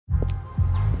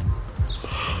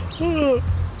The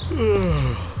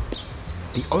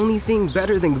only thing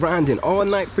better than grinding all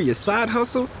night for your side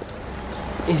hustle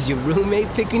is your roommate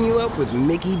picking you up with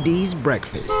Mickey D's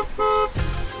breakfast.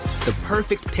 The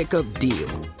perfect pickup deal.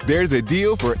 There's a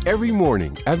deal for every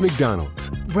morning at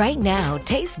McDonald's. Right now,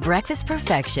 taste breakfast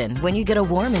perfection when you get a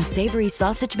warm and savory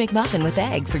sausage McMuffin with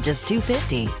egg for just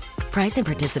 $2.50. Price and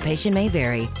participation may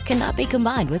vary. Cannot be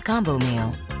combined with combo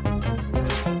meal.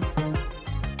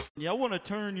 I want to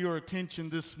turn your attention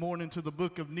this morning to the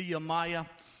book of Nehemiah,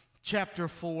 chapter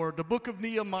 4. The book of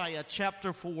Nehemiah,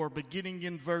 chapter 4, beginning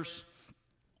in verse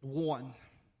 1.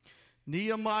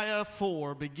 Nehemiah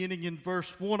 4, beginning in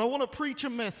verse 1. I want to preach a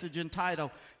message entitled,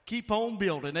 Keep On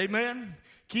Building. Amen?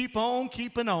 Keep on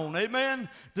keeping on. Amen?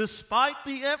 Despite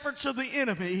the efforts of the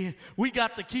enemy, we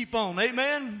got to keep on.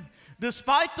 Amen?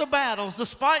 Despite the battles,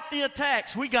 despite the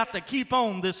attacks, we got to keep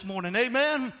on this morning.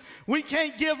 Amen? We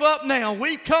can't give up now.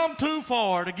 We've come too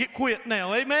far to get quit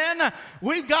now. Amen?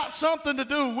 We've got something to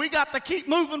do. We got to keep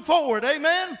moving forward.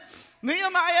 Amen?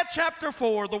 Nehemiah chapter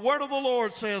 4, the word of the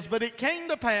Lord says, But it came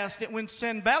to pass that when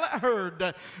Sanballat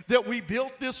heard that we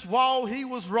built this wall, he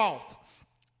was wroth,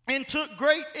 and took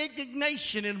great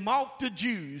indignation and mocked the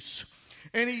Jews.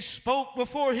 And he spoke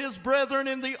before his brethren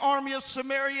in the army of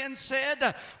Samaria and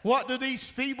said, What do these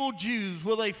feeble Jews?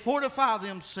 Will they fortify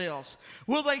themselves?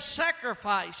 Will they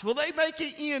sacrifice? Will they make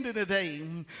an end in a day?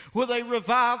 Will they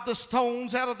revive the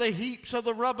stones out of the heaps of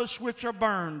the rubbish which are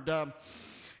burned?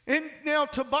 And now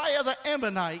Tobiah the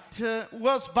Ammonite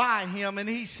was by him, and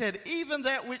he said, Even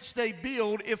that which they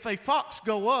build, if a fox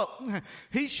go up,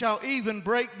 he shall even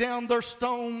break down their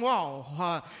stone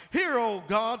wall. Hear, O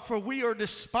God, for we are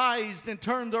despised, and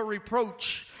turn their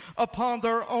reproach upon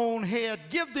their own head.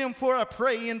 Give them for a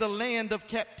prey in the land of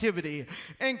captivity,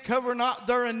 and cover not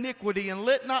their iniquity, and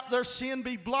let not their sin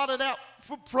be blotted out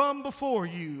from before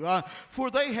you, for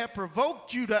they have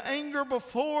provoked you to anger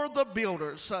before the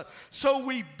builders.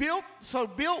 So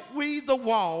built we the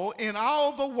wall, and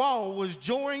all the wall was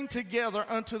joined together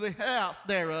unto the half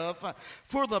thereof,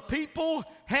 for the people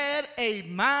had a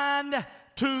mind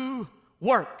to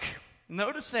work.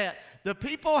 Notice that. The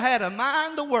people had a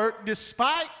mind to work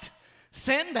despite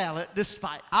Sanballat,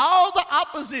 despite all the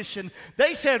opposition.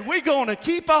 They said, we're going to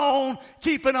keep on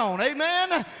keeping on.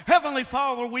 Amen? Heavenly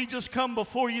Father, we just come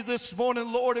before you this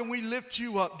morning, Lord, and we lift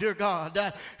you up, dear God.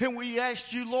 And we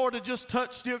ask you, Lord, to just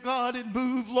touch, dear God, and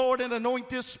move, Lord, and anoint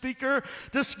this speaker.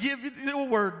 Just give you your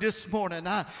word this morning.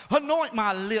 Anoint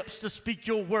my lips to speak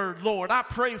your word, Lord. I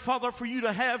pray, Father, for you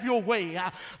to have your way.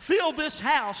 Fill this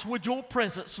house with your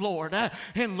presence, Lord.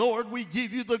 And Lord, we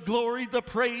give you the glory, the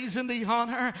praise, and the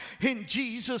honor. In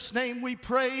Jesus' name we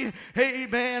pray,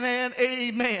 amen and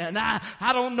amen.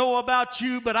 I don't know about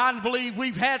you, but I believe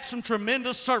we've had some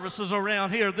tremendous services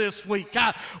around here this week.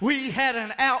 We had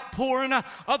an outpouring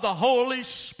of the Holy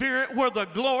Spirit where the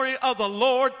glory of the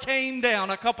Lord came down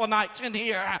a couple nights in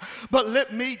here. But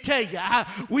let me tell you,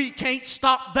 we can't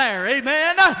stop there,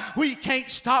 amen? We can't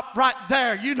stop right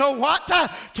there. You know what?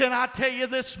 Can I tell you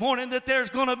this morning that there's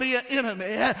going to be an enemy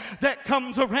that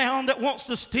comes around that wants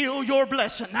to steal your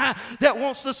blessing, that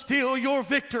wants to steal your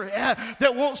victory,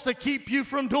 that wants to keep you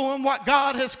from doing what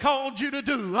God has called you to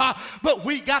do. But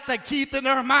we got to keep in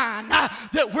our mind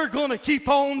that we're going to keep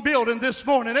on building this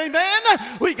morning. Amen?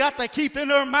 We got to keep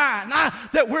in our mind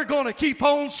that we're going to keep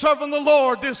on serving the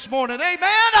Lord this morning.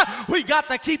 Amen? We got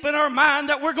to keep in our mind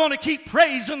that we're going to keep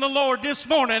praising the Lord this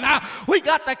morning. We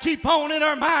got to keep on in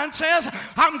our mind says,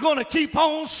 I'm going to keep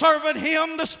on serving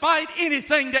him despite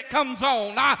anything that comes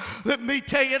on. Let me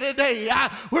tell you today,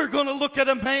 we're going to look at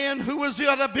a man who was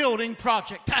at a building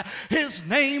project. His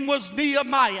name was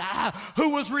Nehemiah,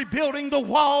 who was rebuilding the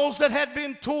walls that had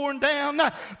been torn down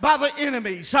by the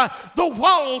enemies. The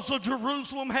walls of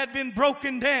Jerusalem had been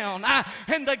broken down,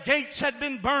 and the gates had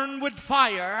been burned with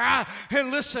fire. And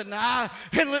listen,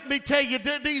 and let me tell you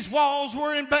that these walls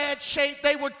were in bad shape.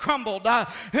 They would crumble.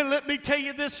 And let me tell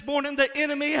you this morning, the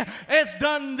enemy has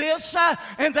done this,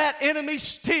 and that enemy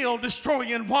still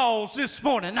destroying walls this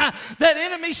morning. That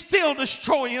enemy still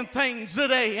destroying things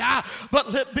today.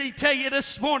 But let me tell you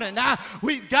this morning,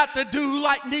 we've got to do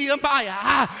like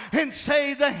Nehemiah and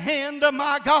say, the hand of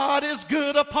my God is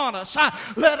good upon us.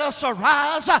 Let us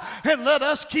arise and let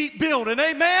us keep building.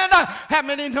 Amen? How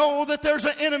many know that there's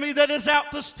an enemy that is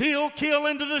out to steal, kill,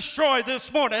 and to destroy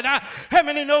this morning? How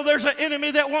many know there's an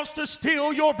enemy that wants to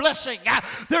steal your blessing?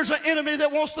 There's an enemy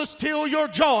that wants to steal your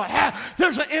joy.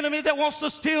 There's an enemy that wants to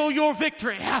steal your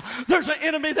victory. There's an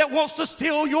enemy that wants to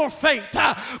steal your your faith.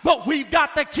 But we've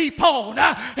got to keep on,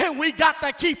 and we got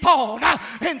to keep on,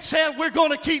 and said we're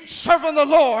going to keep serving the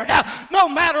Lord no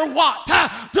matter what,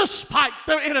 despite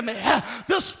the enemy,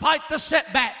 despite the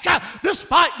setback,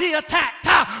 despite the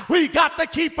attack. We got to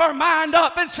keep our mind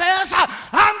up and says,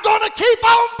 I'm going to keep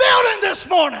on building this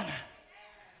morning.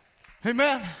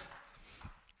 Amen.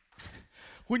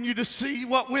 When you just see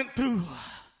what went through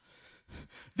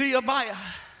Nehemiah,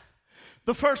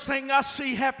 the first thing I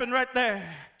see happen right there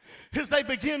is they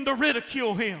begin to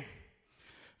ridicule him.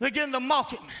 They begin to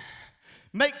mock him,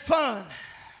 make fun.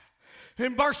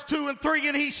 In verse 2 and 3,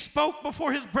 and he spoke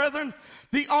before his brethren,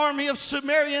 the army of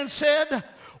Samaria, and said,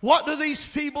 what do these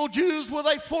feeble Jews, will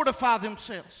they fortify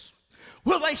themselves?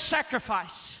 Will they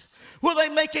sacrifice? Will they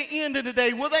make an end of the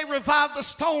day? Will they revive the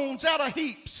stones out of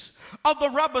heaps of the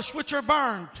rubbish which are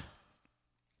burned?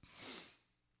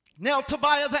 Now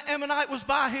Tobiah the Ammonite was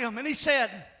by him, and he said,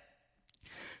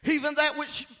 even that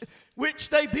which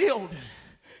they build,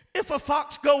 if a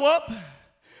fox go up,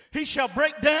 he shall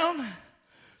break down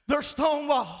their stone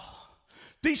wall.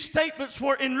 These statements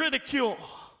were in ridicule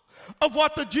of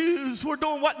what the Jews were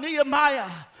doing, what Nehemiah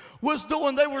was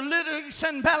doing. They were literally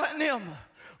Sanballat and them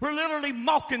were literally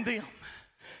mocking them.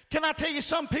 Can I tell you,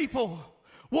 some people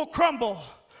will crumble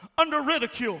under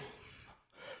ridicule.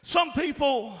 Some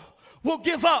people will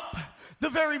give up the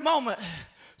very moment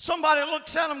somebody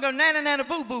looks at them and go, nana, nana,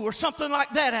 boo, boo, or something like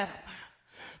that at them.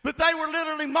 But they were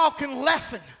literally mocking,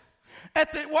 laughing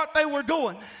at what they were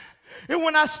doing. And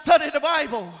when I study the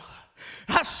Bible,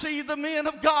 I see the men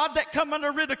of God that come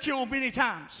under ridicule many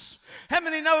times. How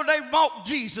many know they mock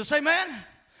Jesus? Amen?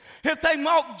 If they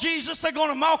mock Jesus, they're going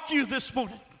to mock you this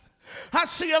morning. I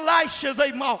see Elisha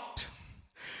they mocked.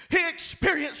 He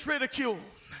experienced ridicule.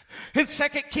 In 2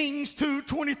 Kings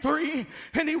 2:23,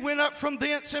 and he went up from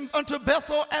thence unto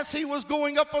Bethel. As he was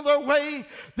going up on their way,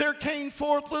 there came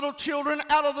forth little children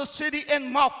out of the city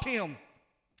and mocked him,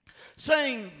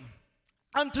 saying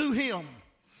unto him,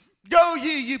 go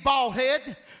ye, you bald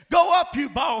head. Go up, you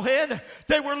bald head.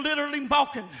 They were literally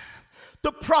mocking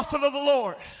the prophet of the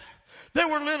Lord. They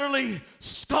were literally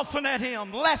scoffing at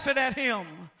him, laughing at him,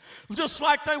 just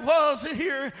like they was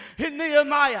here in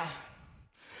Nehemiah.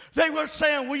 They were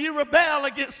saying, will you rebel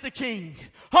against the king?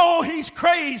 Oh, he's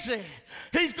crazy.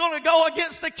 He's going to go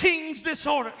against the king's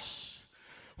disorders.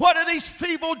 What do these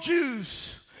feeble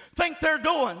Jews think they're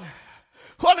doing?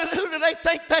 Who do they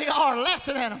think they are,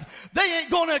 laughing at them? They ain't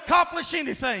going to accomplish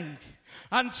anything.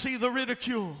 And see the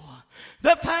ridicule.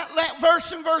 That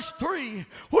verse in verse 3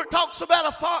 where it talks about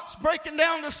a fox breaking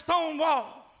down the stone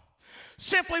wall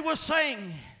simply was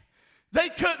saying they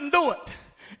couldn't do it.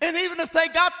 And even if they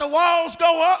got the walls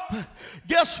go up,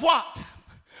 guess what?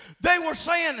 They were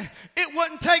saying it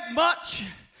wouldn't take much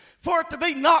for it to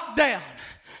be knocked down.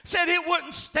 Said it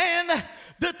wouldn't stand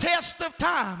the test of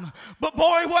time. But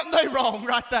boy, wasn't they wrong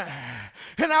right there.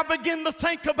 And I begin to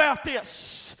think about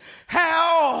this.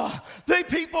 How the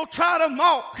people try to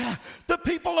mock the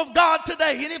people of God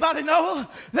today. Anybody know?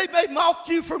 They may mock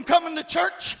you from coming to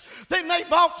church. They may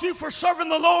mock you for serving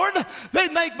the Lord. They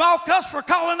may mock us for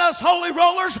calling us holy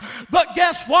rollers. But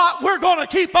guess what? We're going to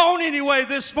keep on anyway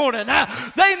this morning.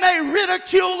 They may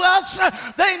ridicule us.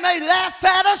 They may laugh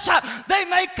at us. They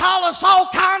may call us all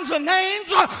kinds of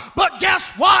names. But guess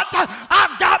what?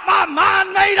 I've got my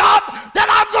mind made up that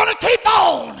I'm going to keep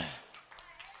on.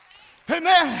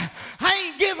 Amen. I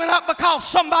ain't giving up because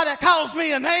somebody calls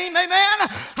me a name. Amen.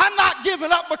 I'm not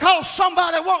giving up because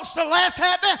somebody wants to laugh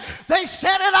at me. They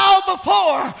said it all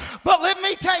before. But let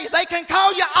me tell you, they can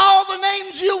call you all the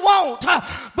names you want.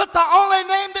 But the only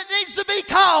name that needs to be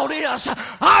called is,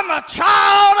 I'm a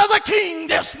child of the King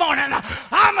this morning.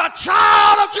 I'm a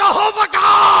child of Jehovah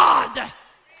God.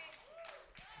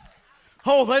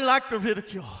 Oh, they like to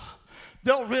ridicule.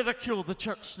 They'll ridicule the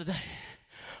church today.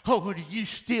 Oh, do you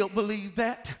still believe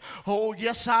that? Oh,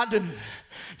 yes, I do.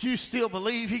 You still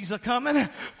believe he's a-coming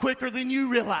quicker than you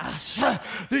realize?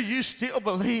 Do you still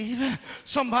believe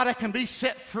somebody can be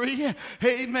set free?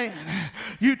 Amen.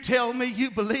 You tell me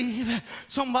you believe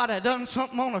somebody done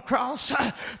something on a cross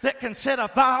that can set a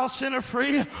vile sinner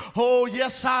free? Oh,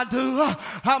 yes, I do.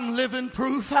 I'm living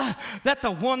proof that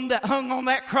the one that hung on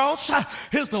that cross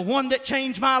is the one that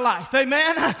changed my life.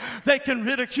 Amen. They can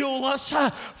ridicule us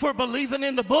for believing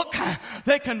in the book.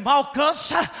 They can mock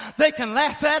us. They can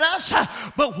laugh at us.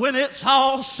 But when it's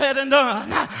all said and done,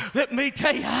 let me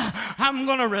tell you, I'm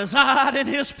going to reside in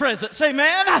his presence.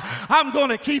 Amen. I'm going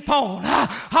to keep on.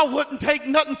 I wouldn't take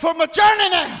nothing for my journey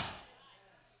now.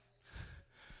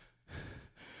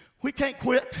 We can't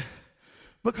quit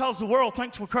because the world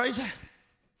thinks we're crazy.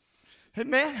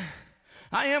 Amen.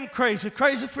 I am crazy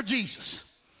for Jesus.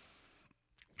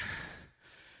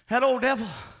 That old devil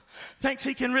thinks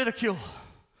he can ridicule.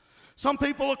 Some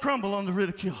people will crumble under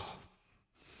ridicule.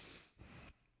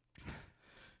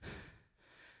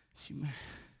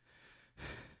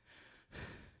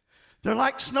 They're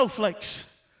like snowflakes.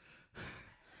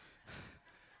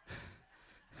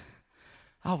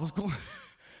 I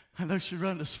know she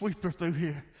run the sweeper through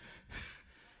here.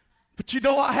 But you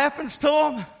know what happens to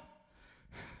them?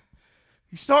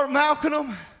 You start milking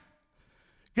them.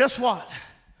 Guess what?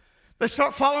 They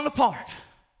start falling apart.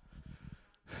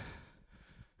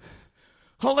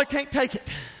 Oh, they can't take it.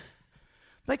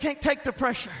 They can't take the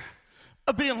pressure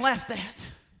of being laughed at.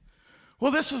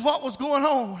 Well, this is what was going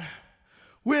on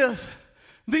with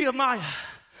Nehemiah.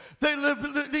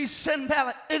 These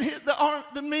Sanballat and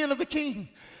the men of the king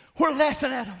were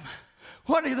laughing at him.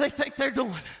 What do they think they're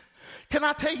doing? Can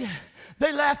I tell you,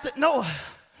 they laughed at Noah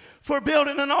for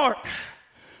building an ark.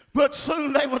 But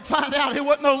soon they would find out it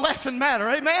wasn't no laughing matter.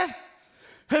 Amen?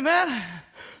 Amen?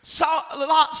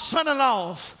 Lot's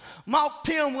son-in-laws mocked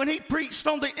him when he preached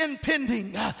on the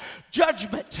impending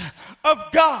judgment of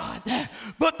God.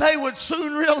 But they would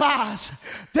soon realize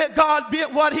that God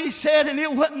meant what he said, and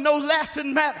it wasn't no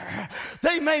laughing matter.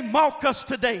 They may mock us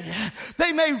today.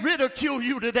 They may ridicule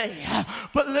you today.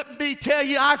 But let me tell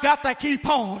you, I got to keep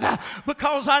on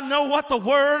because I know what the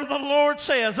word of the Lord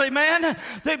says. Amen?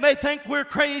 They may think we're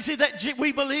crazy, that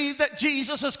we believe that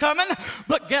Jesus is coming.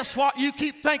 But guess what? You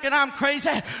keep thinking I'm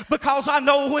crazy because I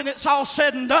know when it's all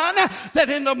said and done that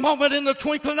in the moment, in the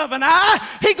twinkling of an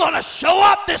eye, he's going to show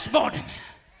up this morning.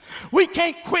 We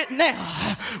can't quit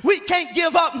now. We can't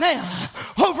give up now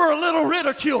over a little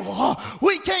ridicule.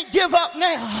 We can't give up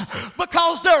now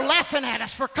because they're laughing at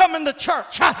us for coming to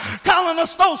church, calling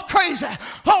us those crazy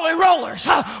holy rollers.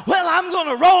 Well, I'm going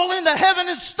to roll into heaven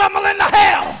and stumble into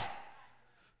hell.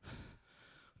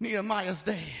 Nehemiah's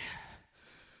day.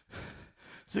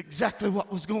 It's exactly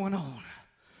what was going on.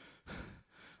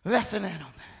 Laughing at them.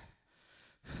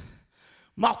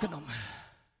 Mocking them.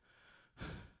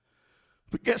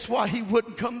 But guess what? He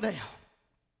wouldn't come down.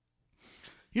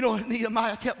 You know what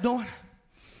Nehemiah kept doing?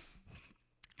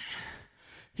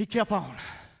 He kept on.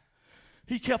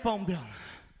 He kept on building.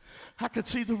 I could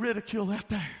see the ridicule out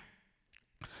there.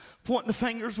 Pointing the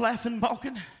fingers, laughing,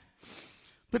 mocking.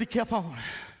 But he kept on.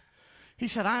 He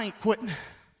said, I ain't quitting.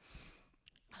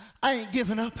 I ain't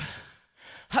giving up.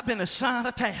 I've been assigned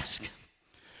a task.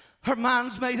 Her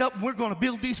mind's made up, and we're going to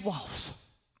build these walls.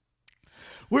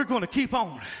 We're going to keep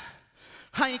on.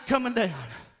 I ain't coming down.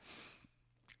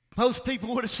 Most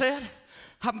people would have said,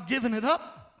 I'm giving it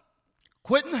up,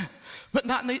 quitting, but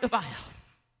not Nehemiah.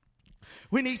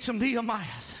 We need some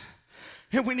Nehemiahs.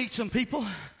 And we need some people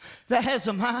that has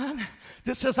a mind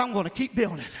that says, I'm going to keep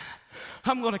building.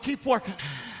 I'm going to keep working.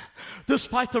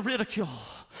 Despite the ridicule.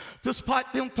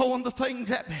 Despite them throwing the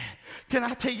things at me. Can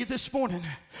I tell you this morning,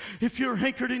 if you're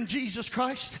anchored in Jesus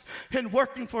Christ and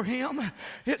working for him,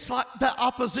 it's like the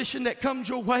opposition that comes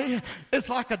your way is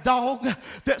like a dog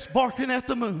that's barking at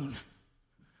the moon.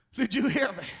 Did you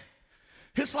hear me?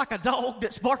 It's like a dog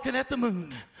that's barking at the moon.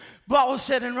 The Bible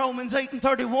said in Romans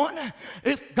 8:31,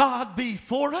 if God be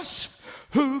for us,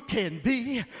 who can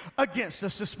be against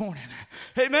us this morning?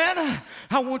 Amen?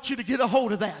 I want you to get a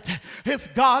hold of that.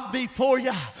 If God be for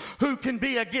you, who can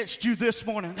be against you this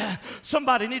morning?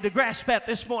 Somebody need to grasp that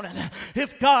this morning.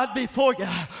 If God be for you,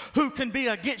 who can be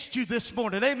against you this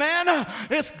morning? Amen?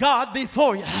 If God be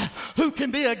for you, who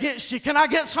can be against you? Can I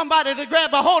get somebody to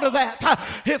grab a hold of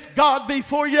that? If God be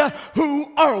for you, who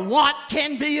or what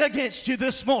can be against you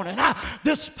this morning?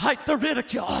 Despite the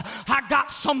ridicule, I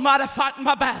got somebody fighting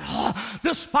my battle.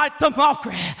 Despite the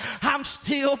mockery, I'm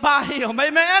still by him.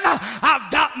 Amen?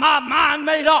 I've got my mind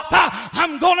made up.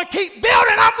 I'm going to keep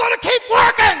building. I'm going to keep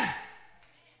working.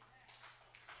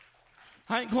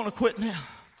 I ain't going to quit now.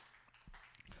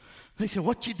 They said,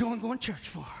 what you doing going to church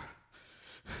for?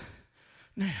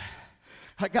 Now,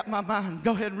 I got my mind.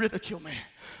 Go ahead and ridicule me.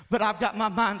 But I've got my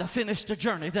mind to finish the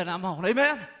journey that I'm on.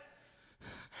 Amen?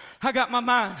 I got my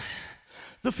mind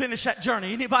to finish that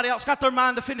journey. Anybody else got their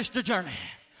mind to finish the journey?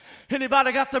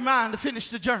 Anybody got their mind to finish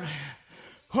the journey?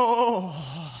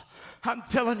 Oh, I'm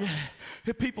telling you,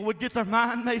 if people would get their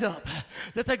mind made up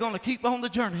that they're going to keep on the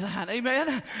journey line,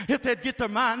 amen? If they'd get their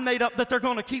mind made up that they're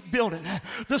going to keep building,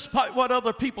 despite what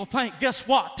other people think, guess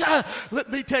what? Let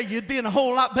me tell you, you'd be in a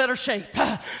whole lot better shape.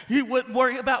 You wouldn't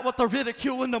worry about what the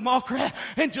ridicule and the mockery,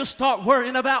 and just start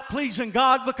worrying about pleasing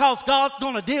God, because God's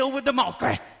going to deal with the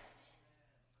mockery.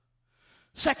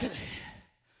 Secondly,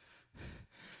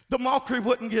 the mockery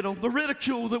wouldn't get them. The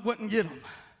ridicule that wouldn't get them.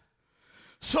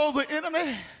 So the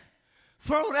enemy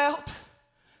throwed out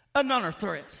another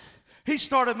threat. He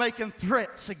started making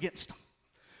threats against them.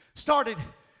 Started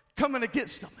coming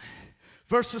against them.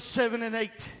 Verses 7 and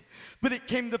 8. But it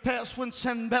came to pass when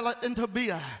Sanballat and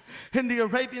Tobiah and the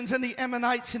Arabians and the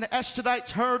Ammonites and the Ashdodites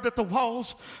heard that the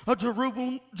walls of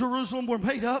Jerusalem were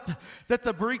made up, that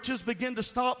the breaches began to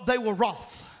stop, they were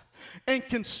wroth and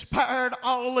conspired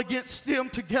all against them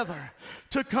together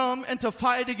to come and to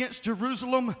fight against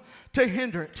Jerusalem to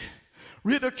hinder it.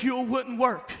 Ridicule wouldn't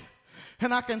work,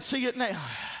 and I can see it now.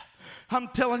 I'm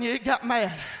telling you, it got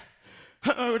mad.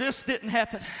 Oh, this didn't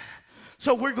happen.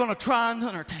 So we're going to try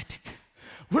another tactic.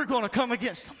 We're going to come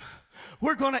against them.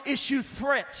 We're going to issue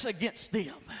threats against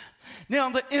them. Now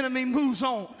the enemy moves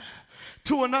on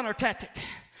to another tactic.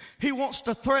 He wants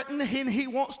to threaten and he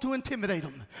wants to intimidate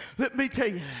them. Let me tell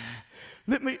you.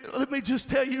 Let me just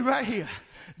tell you right here.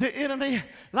 The enemy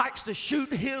likes to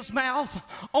shoot his mouth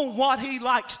on what he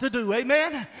likes to do.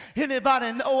 Amen?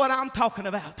 Anybody know what I'm talking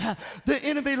about? The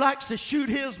enemy likes to shoot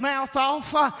his mouth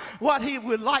off what he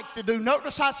would like to do.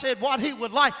 Notice I said what he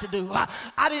would like to do.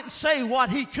 I didn't say what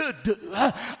he could do.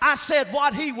 I said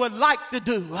what he would like to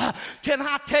do. Can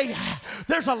I tell you,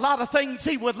 there's a lot of things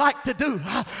he would like to do,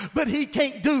 but he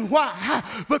can't do. Why?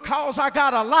 Because I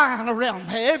got a line around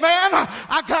me. Amen?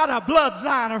 I got a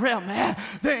bloodline around me.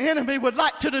 The enemy would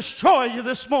like to destroy you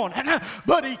this morning,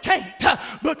 but he can't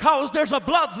because there's a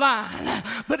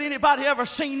bloodline. But anybody ever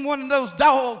seen one of those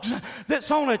dogs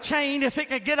that's on a chain? If it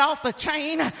could get off the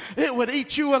chain, it would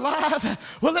eat you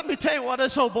alive. Well, let me tell you what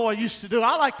this old boy used to do.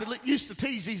 I used to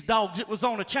tease these dogs that was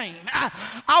on a chain.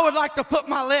 I would like to put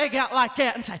my leg out like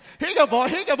that and say, here you go, boy,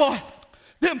 here you go, boy.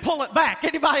 Then pull it back.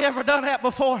 Anybody ever done that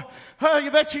before? Oh, you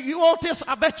bet you want this?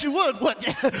 I bet you would, wouldn't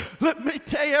you? Let me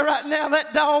tell you right now,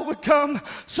 that dog would come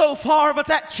so far, but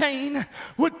that chain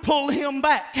would pull him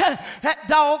back. That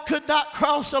dog could not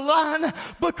cross a line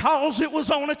because it was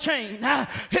on a chain.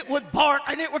 It would bark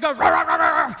and it would go, rah, rah, rah,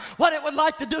 rah. What it would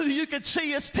like to do, you could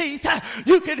see its teeth.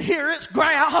 You could hear its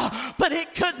growl, but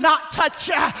it could not touch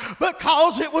you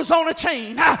because it was on a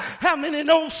chain. How many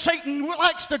know Satan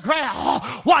likes to growl?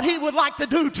 What he would like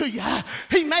to do to you.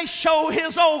 He may show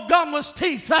his old gumless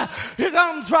teeth. His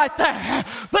gums right there.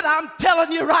 But I'm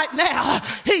telling you right now,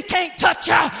 he can't touch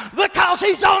you because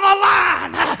he's on a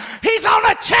line. He's on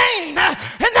a chain.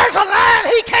 And there's a line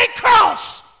he can't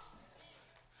cross.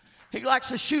 He likes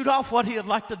to shoot off what he'd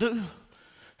like to do.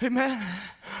 Amen.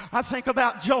 I think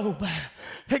about Job.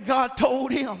 And God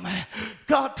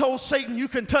told Satan, you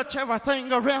can touch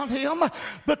everything around him,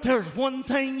 but there's one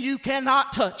thing you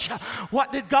cannot touch.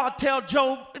 What did God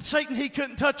tell Satan he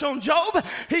couldn't touch on Job?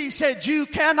 He said, you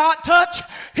cannot touch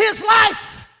his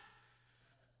life.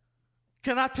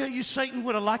 Can I tell you, Satan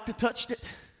would have liked to touch it?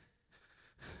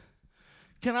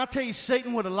 Can I tell you,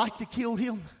 Satan would have liked to kill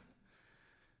him?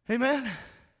 Amen.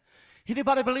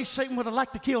 Anybody believe Satan would have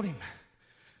liked to kill him?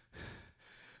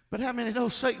 But how many know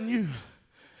Satan knew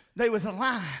there was a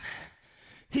line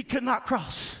he could not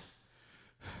cross?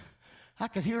 I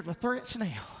could hear the threats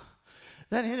now.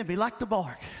 That enemy liked to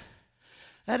bark.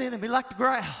 That enemy liked to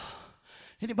growl.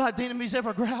 Anybody the enemy's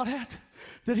ever growled at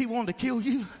that he wanted to kill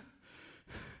you?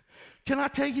 Can I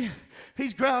tell you,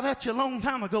 he's growled at you a long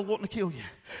time ago wanting to kill you.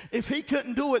 If he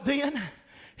couldn't do it then,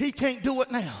 he can't do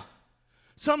it now.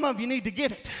 Some of you need to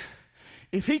get it.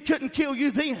 If he couldn't kill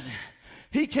you then,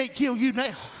 he can't kill you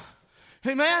now.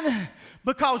 Amen?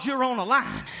 Because you're on a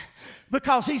line.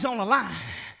 Because he's on a line.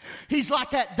 He's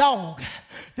like that dog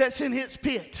that's in its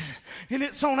pit. And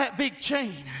it's on that big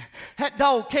chain. That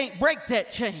dog can't break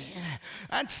that chain.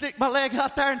 I'd stick my leg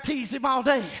out there and tease him all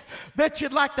day. Bet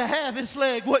you'd like to have his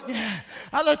leg, wouldn't you?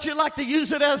 I bet you'd like to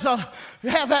use it as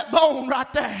have that bone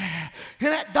right there.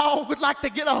 And that dog would like to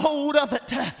get a hold of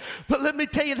it. But let me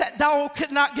tell you, that dog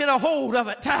could not get a hold of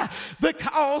it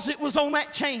because it was on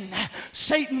that chain.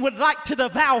 Satan would like to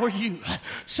devour you.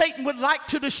 Satan would like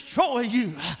to destroy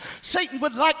you. Satan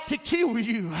would like to kill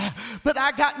you. But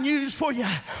I got news for you.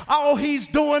 All he's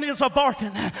doing is a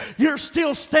barking. You're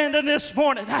still standing this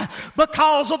morning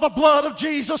because of the blood of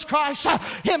Jesus Christ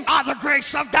and by the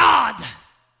grace of God.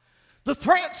 The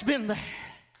threat's been there.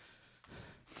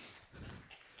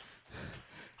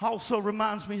 Also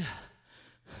reminds me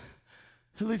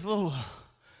of these little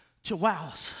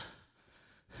chihuahuas.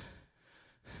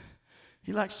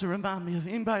 He likes to remind me of,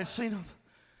 anybody seen them?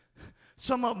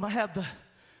 Some of them have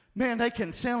they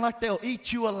can sound like they'll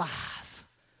eat you alive.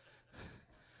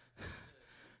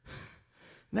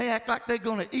 They act like they're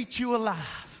going to eat you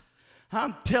alive.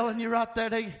 I'm telling you right there,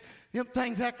 them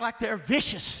things act like they're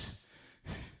vicious.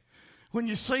 When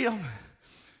you see them,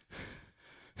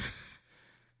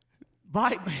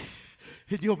 bite me,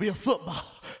 and you'll be a football.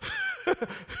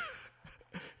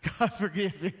 God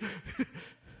forgive me.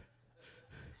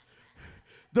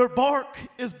 Their bark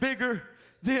is bigger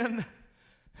than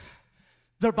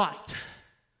their bite.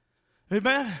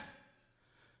 Amen?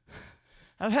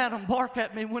 I've had them bark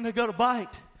at me when they go to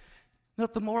bite.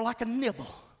 Nothing more like a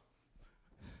nibble.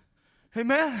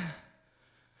 Amen?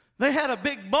 They had a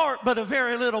big bark but a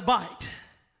very little bite.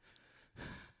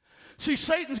 See,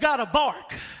 Satan's got a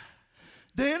bark.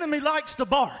 The enemy likes to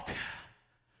bark.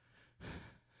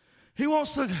 He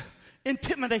wants to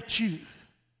intimidate you.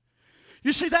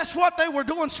 You see, that's what they were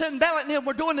doing. Sanballat and them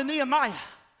were doing to Nehemiah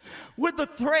with the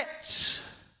threats.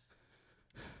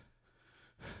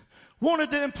 Wanted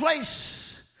to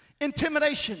place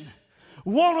intimidation.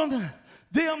 Wanted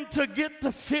them to get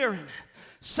to fearing.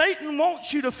 Satan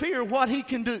wants you to fear what he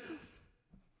can do.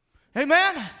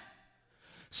 Amen?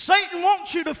 Satan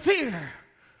wants you to fear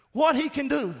what he can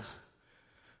do.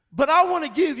 But I want to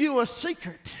give you a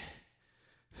secret.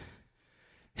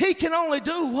 He can only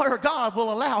do where God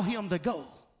will allow him to go.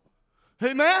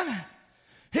 Amen?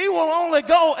 He will only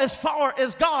go as far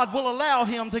as God will allow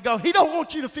him to go. He don't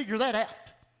want you to figure that out.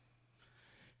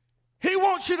 He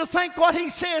wants you to think what he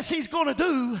says he's going to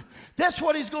do, that's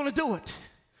what he's going to do it.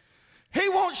 He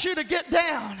wants you to get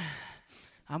down.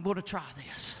 I'm going to try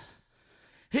this.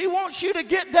 He wants you to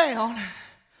get down,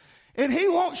 and he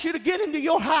wants you to get into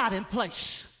your hiding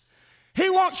place. He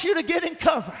wants you to get in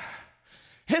cover.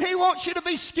 And he wants you to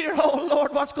be scared. Oh,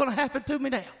 Lord, what's going to happen to me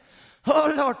now?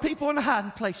 Oh, Lord, people in the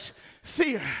hiding place.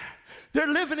 Fear. They're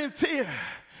living in fear.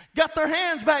 Got their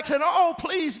hands back saying, oh,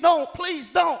 please don't, please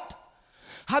don't.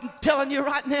 I'm telling you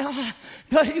right now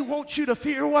that he wants you to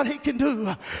fear what he can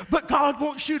do. But God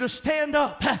wants you to stand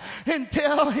up and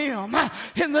tell him,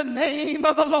 in the name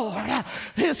of the Lord,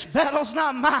 this battle's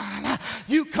not mine.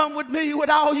 You come with me with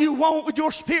all you want with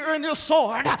your spear and your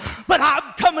sword. But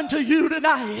I'm coming to you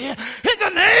tonight in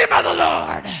the name of the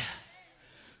Lord.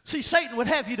 See, Satan would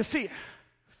have you to fear.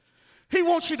 He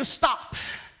wants you to stop.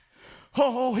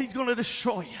 Oh, he's going to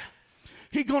destroy you.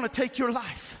 He's going to take your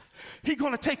life. He's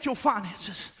going to take your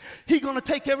finances. He's going to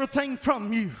take everything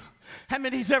from you. How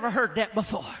many's ever heard that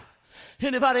before?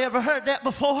 Anybody ever heard that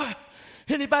before?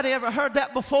 Anybody ever heard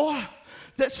that before?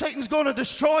 That Satan's going to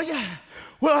destroy you?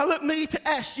 Well, let me to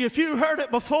ask you, if you heard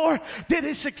it before, did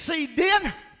he succeed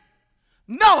then?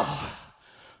 No.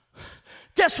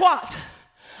 Guess what?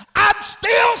 I'm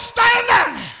still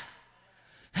standing.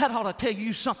 That ought to tell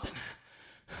you something.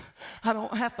 I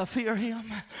don't have to fear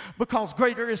him because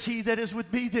greater is he that is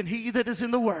with me than he that is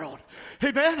in the world.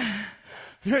 Amen?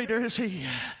 Greater is he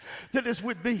that is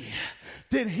with me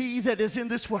than he that is in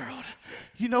this world.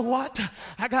 You know what?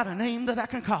 I got a name that I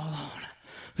can call on.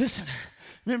 Listen,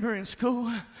 remember in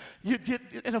school, you'd get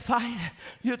in a fight,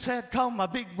 you'd say, I'd call my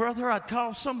big brother, I'd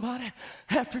call somebody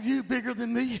after you bigger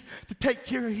than me to take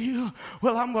care of you.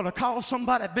 Well, I'm going to call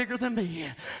somebody bigger than me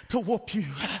to whoop you.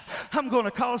 I'm going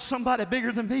to call somebody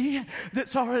bigger than me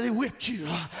that's already whipped you.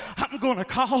 I'm going to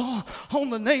call on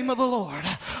the name of the Lord.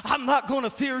 I'm not going to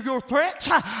fear your threats.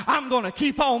 I'm going to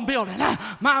keep on building.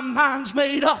 My mind's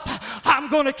made up. I'm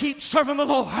going to keep serving the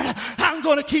Lord. I'm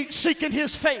going to keep seeking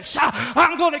his face.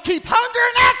 I'm going to keep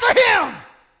hungering after him.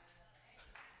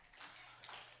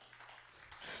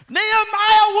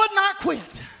 Nehemiah would not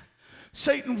quit.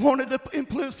 Satan wanted to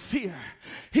influence fear.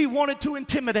 He wanted to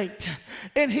intimidate.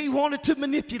 And he wanted to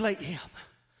manipulate him.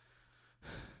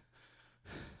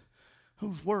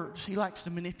 Whose words he likes to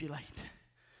manipulate.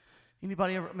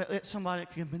 Anybody ever met somebody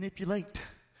that can manipulate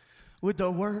with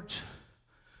their words?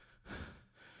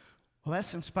 Well,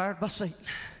 that's inspired by Satan.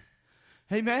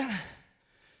 Amen?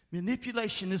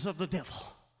 Manipulation is of the devil.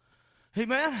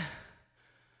 Amen?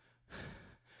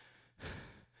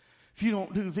 If you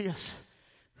don't do this,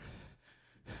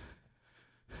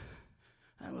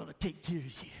 I'm going to take care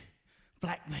of you.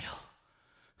 Blackmail.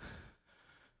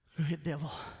 Go ahead,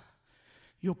 devil.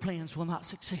 Your plans will not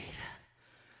succeed.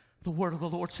 The word of the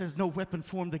Lord says, no weapon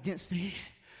formed against thee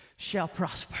shall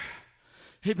prosper.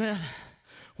 Amen.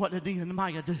 What did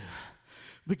Nehemiah do?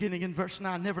 Beginning in verse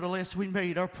 9, nevertheless we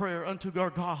made our prayer unto our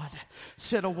God,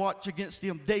 set a watch against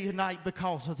them day and night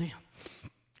because of them.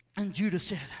 And Judah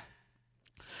said,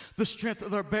 the strength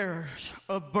of their bearers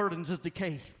of burdens is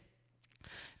decayed,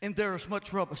 and there is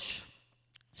much rubbish,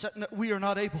 so that we are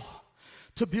not able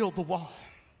to build the wall.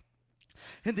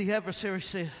 And the adversary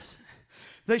says,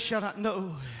 they shall not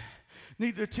know,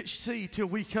 neither to see till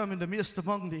we come in the midst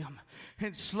among them,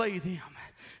 and slay them,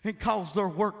 and cause their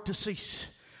work to cease.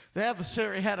 The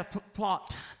adversary had a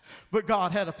plot, but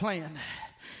God had a plan.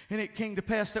 And it came to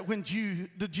pass that when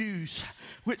the Jews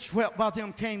which dwelt by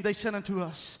them came, they said unto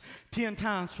us 10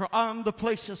 times, for on the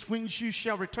places whence you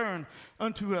shall return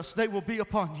unto us, they will be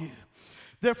upon you.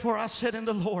 Therefore I sat in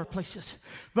the lower places,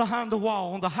 behind the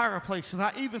wall, on the higher places. And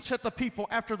I even set the people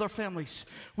after their families,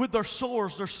 with their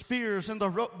swords, their spears, and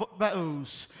their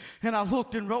bows. And I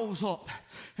looked and rose up,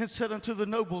 and said unto the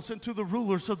nobles and to the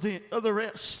rulers of the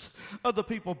rest of the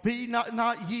people, Be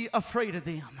not ye afraid of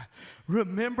them.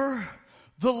 Remember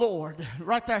the Lord.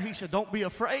 Right there he said, don't be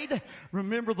afraid.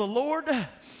 Remember the Lord,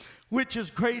 which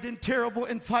is great and terrible,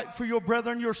 and fight for your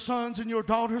brethren, your sons and your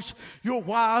daughters, your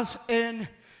wives and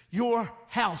your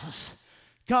houses.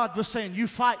 God was saying, you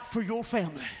fight for your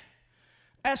family.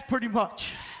 That's pretty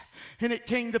much. And it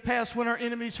came to pass when our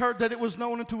enemies heard that it was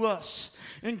known unto us,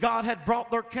 and God had brought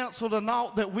their counsel to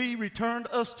naught, that we returned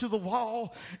us to the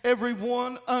wall, every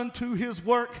one unto his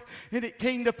work. And it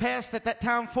came to pass that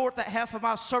time forth, that half of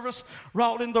my service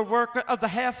wrought in the work of the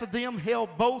half of them,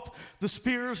 held both the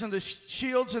spears and the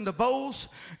shields and the bows,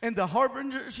 and the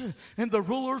harbingers and the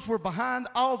rulers were behind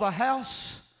all the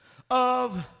house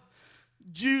of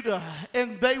Judah,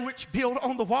 and they which built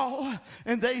on the wall,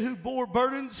 and they who bore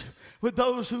burdens with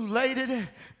those who laid it,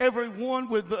 every one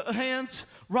with the hands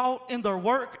wrought in their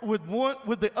work, with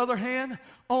the other hand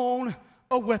on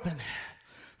a weapon.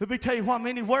 Let me tell you why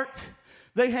many worked.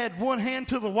 They had one hand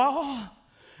to the wall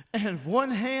and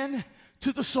one hand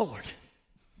to the sword.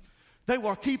 They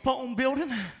were keep on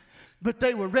building, but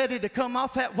they were ready to come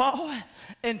off that wall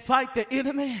and fight the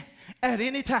enemy at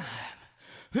any time.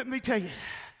 Let me tell you,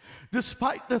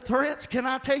 despite the threats, can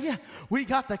I tell you, we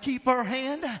got to keep our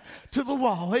hand to the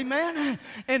wall, amen?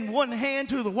 And one hand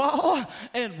to the wall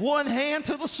and one hand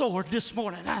to the sword this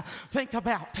morning. Think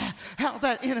about how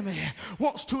that enemy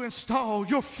wants to install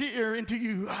your fear into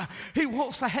you. He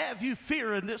wants to have you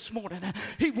fearing this morning.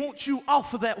 He wants you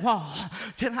off of that wall.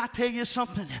 Can I tell you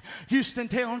something?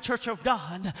 Houstontown Church of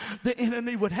God, the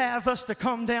enemy would have us to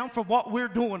come down from what we're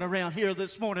doing around here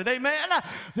this morning, amen?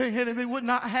 The enemy would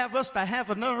not have us to have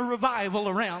another revival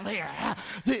around here.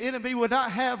 The enemy would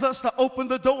not have us to open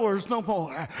the doors no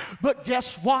more. But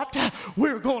guess what?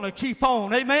 We're going to keep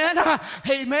on. Amen?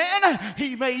 Amen?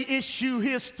 He may issue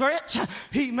his threats.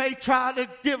 He may try to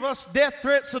give us death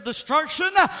threats of destruction,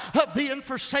 of being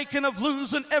forsaken, of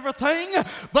losing everything.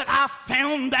 But I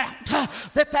found out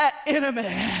that enemy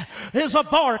is a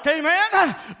bark.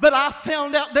 Amen? But I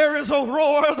found out there is a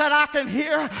roar that I can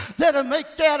hear that'll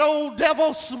make that old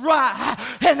devil cry.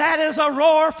 And that is a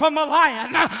roar from a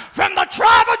lion from the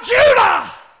tribe of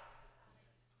Judah.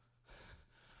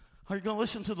 Are you going to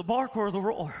listen to the bark or the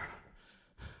roar?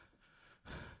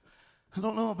 I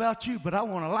don't know about you, but I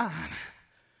want a lion.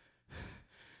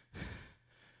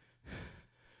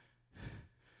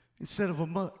 Instead of a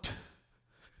mutt.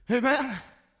 Amen?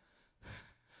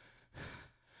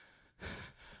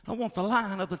 I want the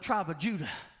lion of the tribe of Judah.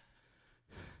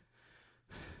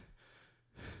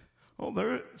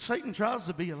 Oh, Satan tries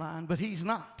to be a lion, but he's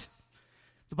not.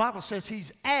 The Bible says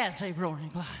he's as a roaring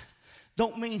lion.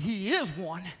 Don't mean he is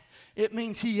one. It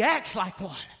means he acts like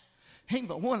one. Ain't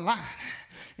but one lion.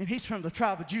 And he's from the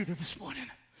tribe of Judah this morning.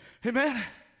 Amen?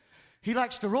 He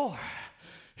likes to roar.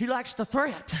 He likes to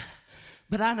threat.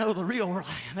 But I know the real lion.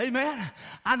 Amen?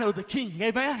 I know the king.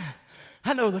 Amen?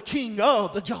 I know the king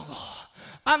of the jungle.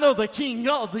 I know the king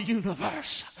of the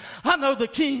universe. I know the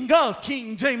king of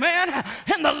kings. Amen?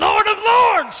 And the Lord of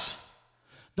lords.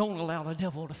 Don't allow the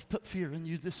devil to put fear in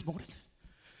you this morning.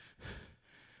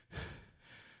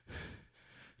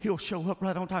 He'll show up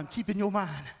right on time. Keep in your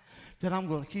mind that I'm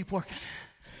going to keep working.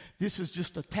 This is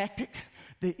just a tactic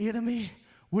the enemy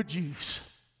would use.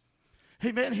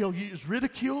 Amen. He'll use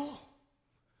ridicule.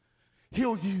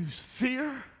 He'll use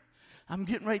fear. I'm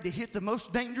getting ready to hit the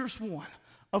most dangerous one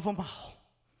of them all.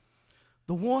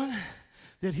 The one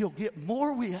that he'll get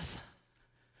more with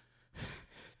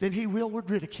than he will with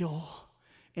ridicule.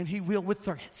 And he will with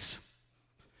threats.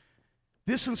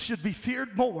 This one should be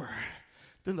feared more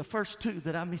than the first two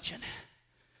that I mentioned.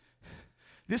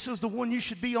 This is the one you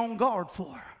should be on guard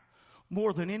for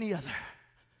more than any other.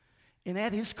 And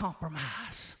that is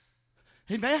compromise.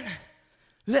 Amen?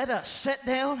 Let us sit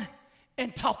down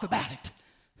and talk about it.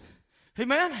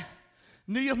 Amen?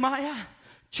 Nehemiah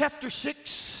chapter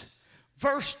 6,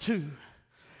 verse 2.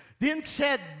 Then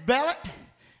said Balak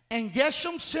and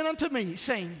Geshem sent unto me,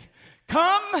 saying,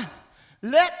 Come,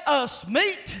 let us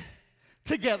meet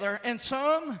together in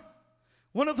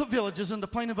one of the villages in the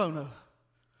plain of Ono.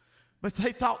 But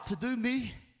they thought to do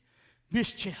me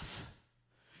mischief.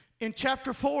 In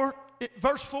chapter 4,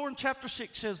 verse 4 in chapter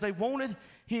 6 says they wanted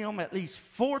him at least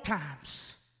 4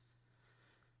 times.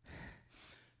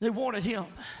 They wanted him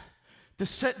to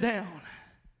sit down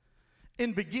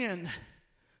and begin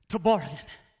to bargain.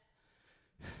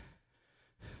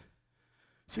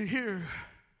 See, here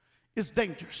is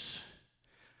dangerous.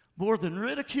 more than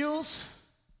ridicules,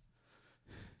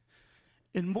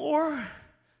 and more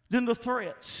than the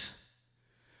threats,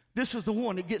 this is the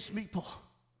one that gets people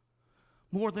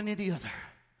more than any other.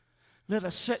 Let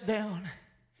us sit down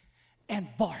and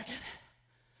bargain.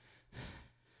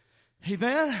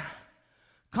 Amen?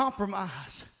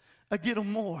 Compromise. I get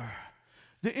them more.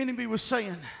 The enemy was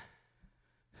saying,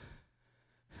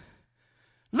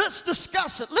 let's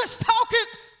discuss it. Let's talk it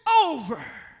over.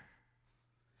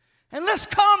 And let's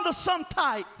come to some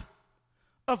type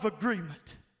of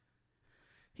agreement.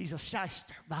 He's a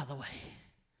shyster, by the way.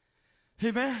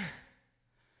 Amen?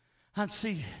 I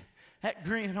see that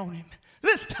grin on him.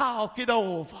 Let's talk it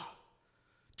over.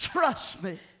 Trust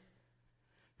me.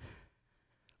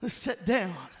 Let's sit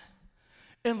down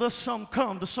and let some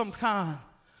come to some kind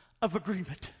of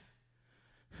agreement.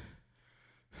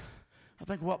 I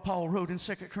think what Paul wrote in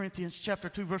 2 Corinthians chapter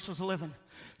 2, verses 11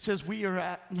 says, we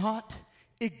are not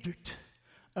ignorant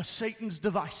of Satan's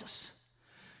devices.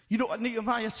 You know what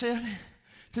Nehemiah said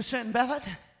to Sanballat?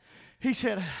 He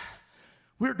said,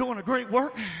 we're doing a great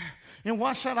work, and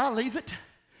why should I leave it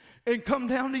and come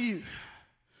down to you?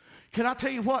 Can I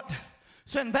tell you what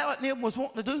Sanballat and them was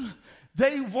wanting to do?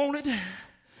 They wanted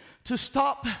to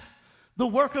stop the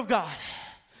work of God.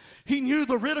 He knew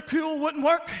the ridicule wouldn't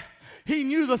work. He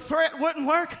knew the threat wouldn't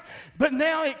work. But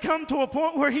now it come to a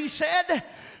point where he said,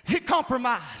 he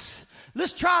compromised.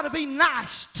 Let's try to be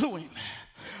nice to him.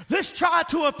 Let's try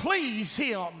to please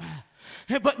him.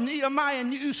 But Nehemiah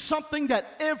knew something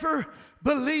that every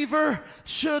believer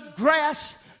should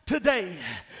grasp today.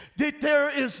 That there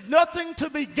is nothing to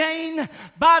be gained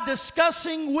by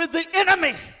discussing with the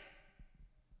enemy.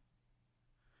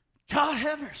 God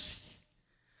have mercy.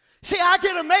 See, I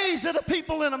get amazed at the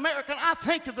people in America. I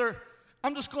think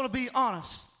I'm just going to be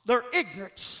honest, their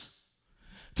ignorance.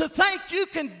 To think you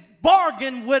can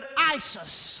bargain with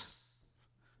ISIS.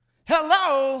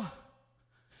 Hello?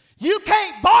 You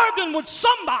can't bargain with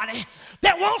somebody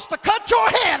that wants to cut your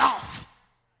head off.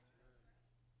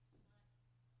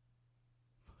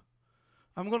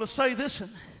 I'm going to say this,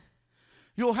 and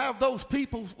you'll have those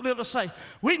people that'll say,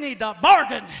 we need to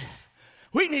bargain.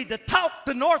 We need to talk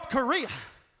to North Korea.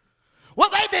 Well,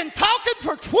 they've been talking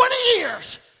for 20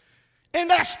 years, and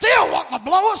they're still wanting to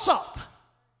blow us up.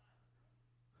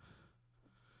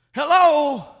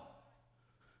 Hello?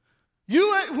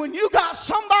 When you got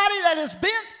somebody that is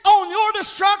bent on your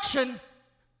destruction,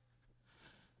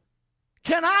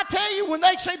 can I tell you, when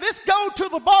they say, let's go to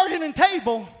the bargaining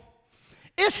table,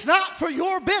 it's not for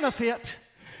your benefit.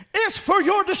 It's for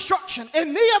your destruction.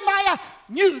 And Nehemiah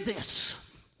knew this.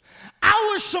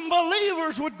 I wish some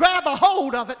believers would grab a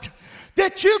hold of it,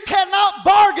 that you cannot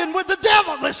bargain with the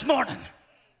devil this morning.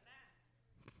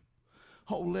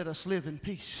 Oh, let us live in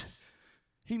peace.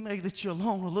 He may let you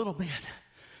alone a little bit,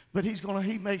 but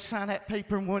he may sign that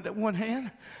paper in one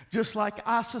hand, just like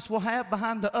ISIS will have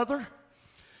behind the other.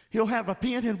 He'll have a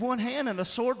pen in one hand and a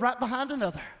sword right behind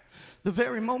another. The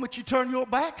very moment you turn your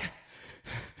back,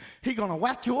 he's going to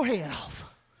whack your head off.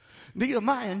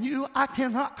 Nehemiah knew, I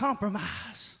cannot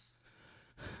compromise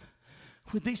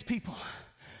with these people.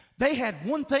 They had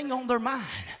one thing on their mind,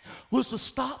 was to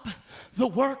stop the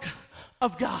work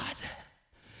of God.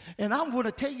 And I'm going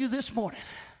to tell you this morning,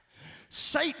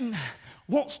 Satan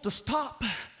wants to stop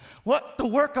the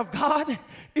work of God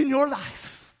in your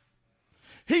life.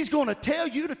 He's going to tell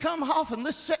you to come off and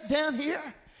let's sit down here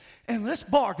and let's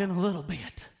bargain a little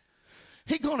bit.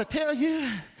 He's going to tell you,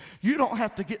 you don't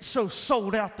have to get so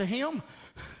sold out to him.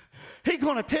 He's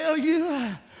going to tell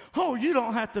you, oh, you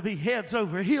don't have to be heads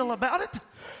over heel about it.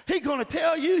 He's going to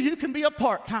tell you, you can be a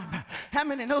part-timer. How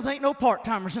many know there ain't no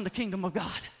part-timers in the kingdom of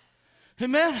God?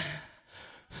 Amen?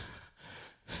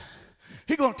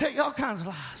 He's going to tell you all kinds of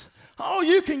lies. Oh,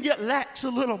 you can get lax a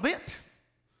little bit.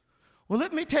 Well,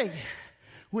 let me tell you,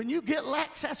 when you get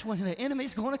lax, that's when the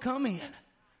enemy's going to come in.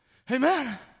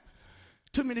 Amen?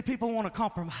 Too many people want to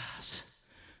compromise.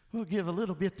 We'll give a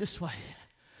little bit this way.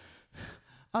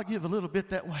 I'll give a little bit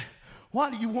that way.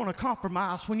 Why do you want to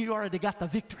compromise when you already got the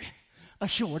victory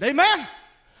assured? Amen?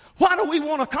 Why do we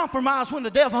want to compromise when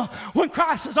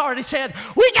Christ has already said,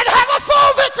 we can have a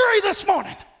full victory this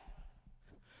morning?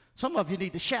 Some of you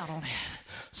need to shout on that.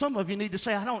 Some of you need to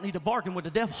say, I don't need to bargain with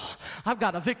the devil. I've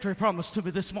got a victory promised to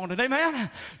me this morning. Amen?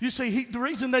 You see, the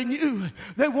reason they knew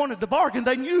they wanted to bargain,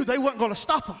 they knew they weren't going to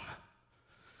stop them.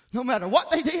 No matter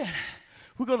what they did,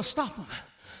 we're going to stop them.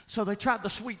 So they tried to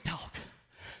sweet talk.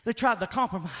 They tried to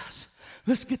compromise.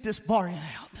 Let's get this bargain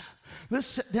out. Let's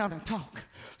sit down and talk.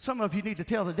 Some of you need to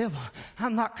tell the devil,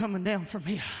 I'm not coming down from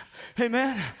here.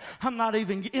 Amen. I'm not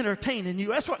even entertaining you.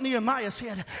 That's what Nehemiah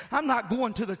said. I'm not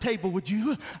going to the table with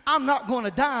you. I'm not going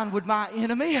to dine with my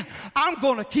enemy. I'm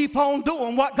going to keep on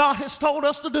doing what God has told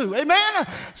us to do. Amen.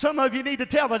 Some of you need to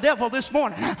tell the devil this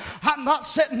morning, I'm not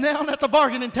sitting down at the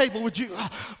bargaining table with you,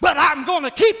 but I'm going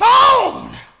to keep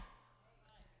on.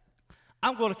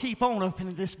 I'm going to keep on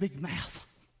opening this big mouth.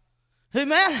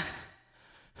 Amen.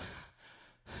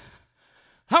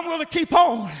 I'm going to keep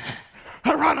on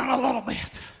running a little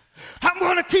bit. I'm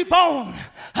going to keep on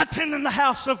attending the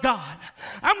house of God.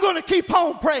 I'm going to keep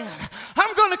on praying.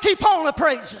 I'm going to keep on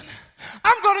praising.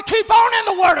 I'm going to keep on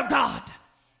in the Word of God.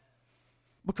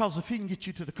 Because if He can get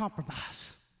you to the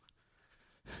compromise,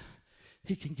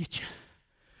 He can get you.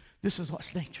 This is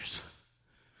what's dangerous.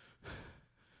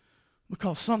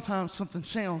 Because sometimes something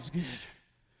sounds good,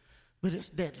 but it's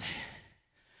deadly.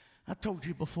 I told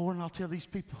you before, and I'll tell these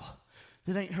people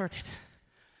that ain't heard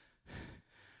it.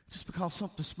 Just because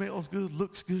something smells good,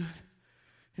 looks good,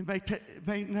 it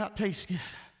may not taste good.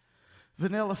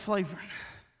 Vanilla flavoring.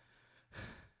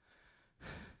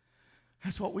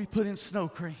 That's what we put in snow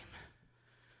cream.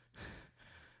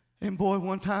 And boy,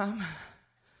 one time,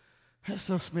 that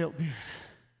stuff smelled good.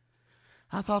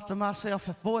 I thought to myself,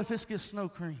 if this gets snow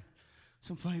cream,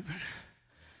 some flavoring,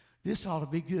 this ought to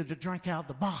be good to drink out of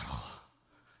the bottle.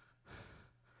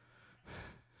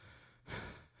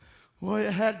 Well,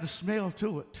 it had the smell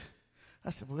to it.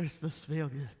 I said, well, this does smell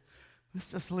good.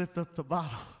 Let's just lift up the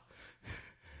bottle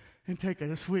and take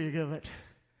a swig of it.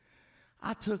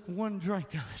 I took one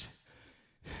drink of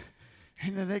it.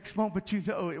 And the next moment, you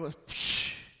know, it was,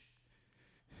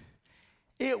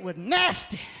 it was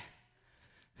nasty.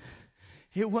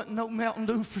 It wasn't no Mountain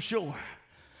Dew for sure.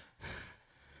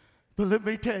 But let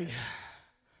me tell you,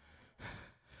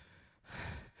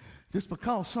 just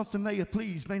because something may have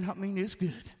pleased may not mean it's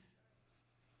good.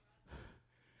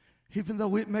 Even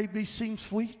though it may seem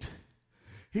sweet,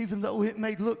 even though it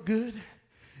may look good,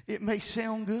 it may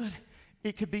sound good,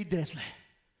 it could be deadly.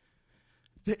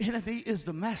 The enemy is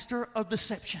the master of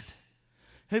deception.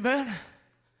 Amen?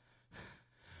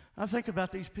 I think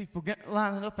about these people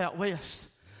lining up out west.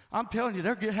 I'm telling you,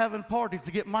 they're having parties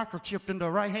to get microchipped into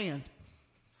their right hand.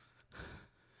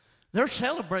 They're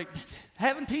celebrating it,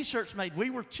 having T-shirts made. We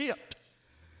were chipped.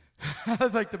 I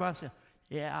think to myself,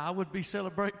 yeah, I would be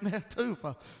celebrating that too.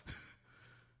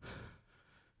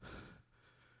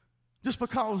 Just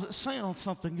because it sounds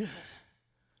something good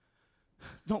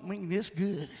don't mean it's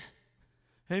good.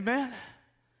 Amen?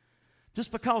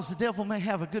 Just because the devil may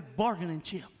have a good bargaining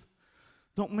chip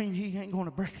don't mean he ain't going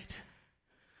to break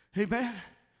it. Amen?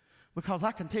 Because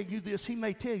I can tell you this, he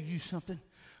may tell you something,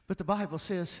 but the Bible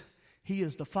says he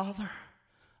is the father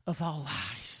of all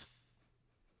lies.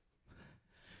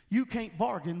 You can't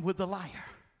bargain with the liar.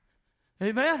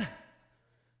 Amen?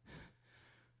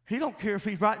 He don't care if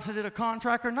he writes it in a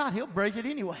contract or not. He'll break it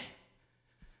anyway.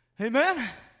 Amen?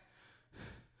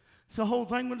 It's the whole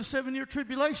thing with the 7-year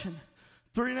tribulation.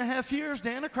 3.5 years, the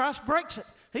Antichrist breaks it.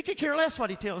 He could care less what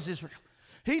he tells Israel.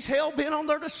 He's hell-bent on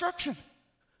their destruction.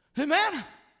 Amen?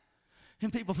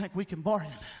 And people think we can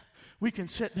bargain. We can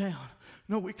sit down.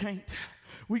 No, we can't.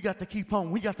 We got to keep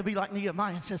on. We got to be like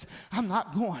Nehemiah and says, I'm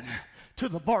not going to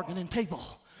the bargaining table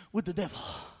with the devil.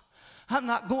 I'm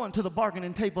not going to the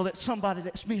bargaining table that's somebody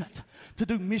that's meant to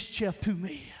do mischief to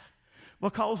me.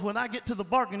 Because when I get to the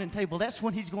bargaining table, that's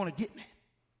when he's going to get me.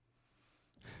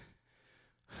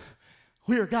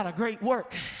 We've got a great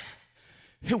work,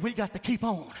 and we got to keep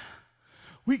on.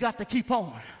 We got to keep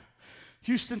on.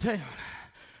 Houston Town,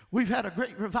 we've had a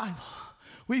great revival.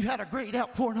 We've had a great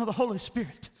outpouring of the Holy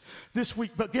Spirit this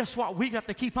week, but guess what? We got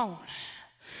to keep on.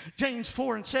 James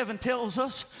 4:7 tells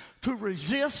us to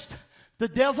resist the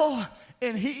devil,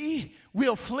 and he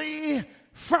will flee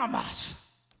from us.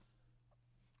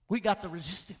 We got to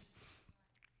resist him.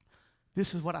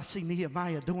 This is what I see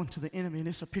Nehemiah doing to the enemy, and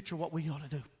it's a picture of what we ought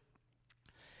to do.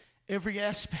 Every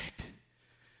aspect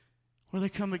where they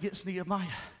come against Nehemiah,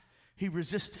 he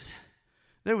resisted.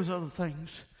 There was other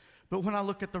things, but when I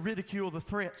look at the ridicule, the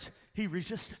threats, he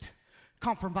resisted.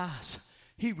 Compromise,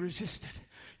 he resisted.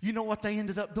 You know what they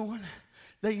ended up doing?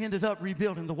 They ended up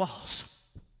rebuilding the walls.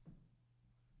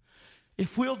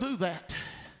 If we'll do that,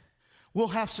 we'll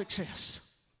have success.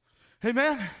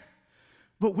 Amen?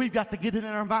 But we've got to get it in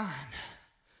our mind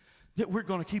that we're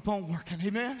going to keep on working.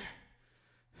 Amen?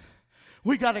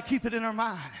 We got to keep it in our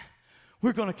mind.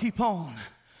 We're going to keep on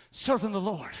serving the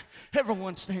Lord.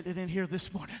 Everyone standing in here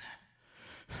this morning.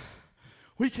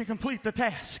 We can complete the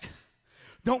task.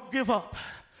 Don't give up.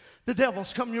 The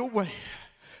devil's come your way.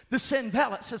 The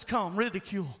Sanballats has come,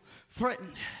 ridicule,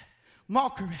 threatened.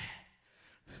 mockery,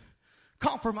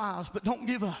 compromise, but don't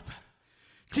give up.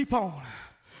 Keep on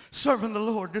serving the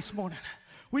Lord this morning.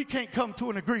 We can't come to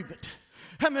an agreement.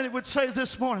 How many would say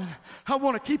this morning, I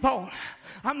want to keep on.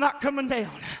 I'm not coming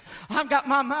down. I've got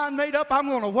my mind made up. I'm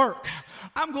going to work.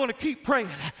 I'm going to keep praying.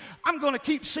 I'm going to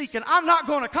keep seeking. I'm not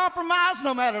going to compromise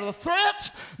no matter the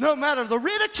threats, no matter the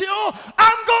ridicule.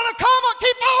 I'm going to come and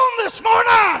keep on this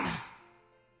morning.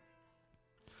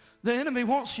 The enemy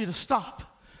wants you to stop,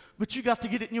 but you got to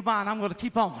get it in your mind. I'm going to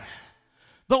keep on.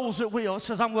 Those that will, it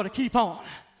says, I'm going to keep on.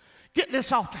 Get in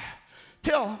this altar.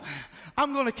 Tell them,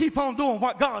 I'm going to keep on doing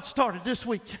what God started this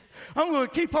week. I'm going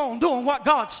to keep on doing what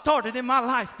God started in my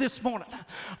life this morning.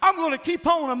 I'm going to keep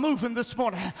on moving this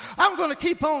morning. I'm going to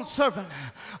keep on serving.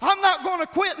 I'm not going to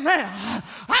quit now.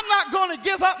 I'm not going to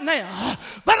give up now.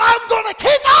 But I'm going to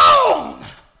keep on.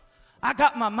 I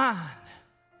got my mind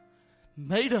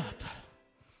made up.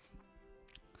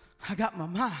 I got my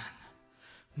mind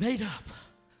made up.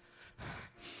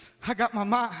 I got my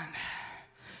mind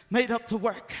made up to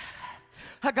work.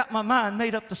 I got my mind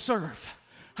made up to serve.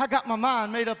 I got my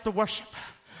mind made up to worship.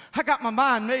 I got my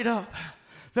mind made up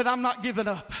that I'm not giving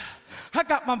up. I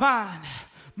got my mind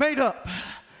made up.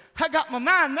 I got my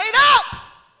mind made up.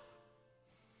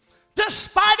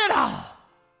 Despite it all,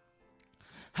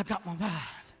 I got my mind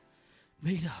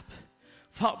made up.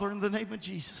 Father, in the name of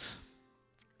Jesus,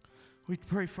 we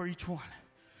pray for each one.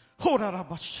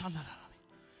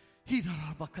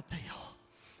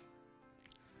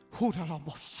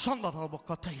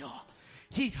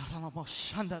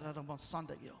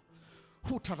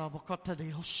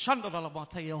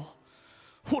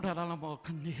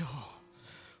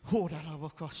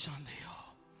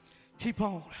 Keep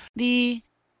on.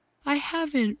 I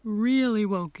haven't really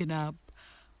woken up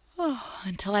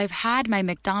until I've had my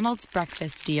McDonald's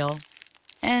breakfast deal.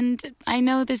 And I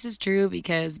know this is true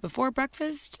because before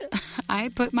breakfast, I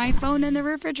put my phone in the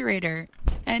refrigerator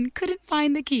and couldn't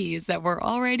find the keys that were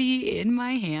already in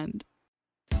my hand.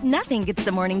 Nothing gets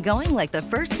the morning going like the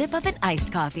first sip of an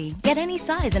iced coffee. Get any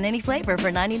size and any flavor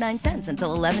for 99 cents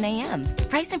until 11 a.m.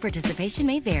 Price and participation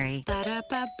may vary.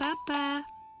 Ba-da-ba-ba-ba.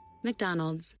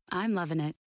 McDonald's. I'm loving it.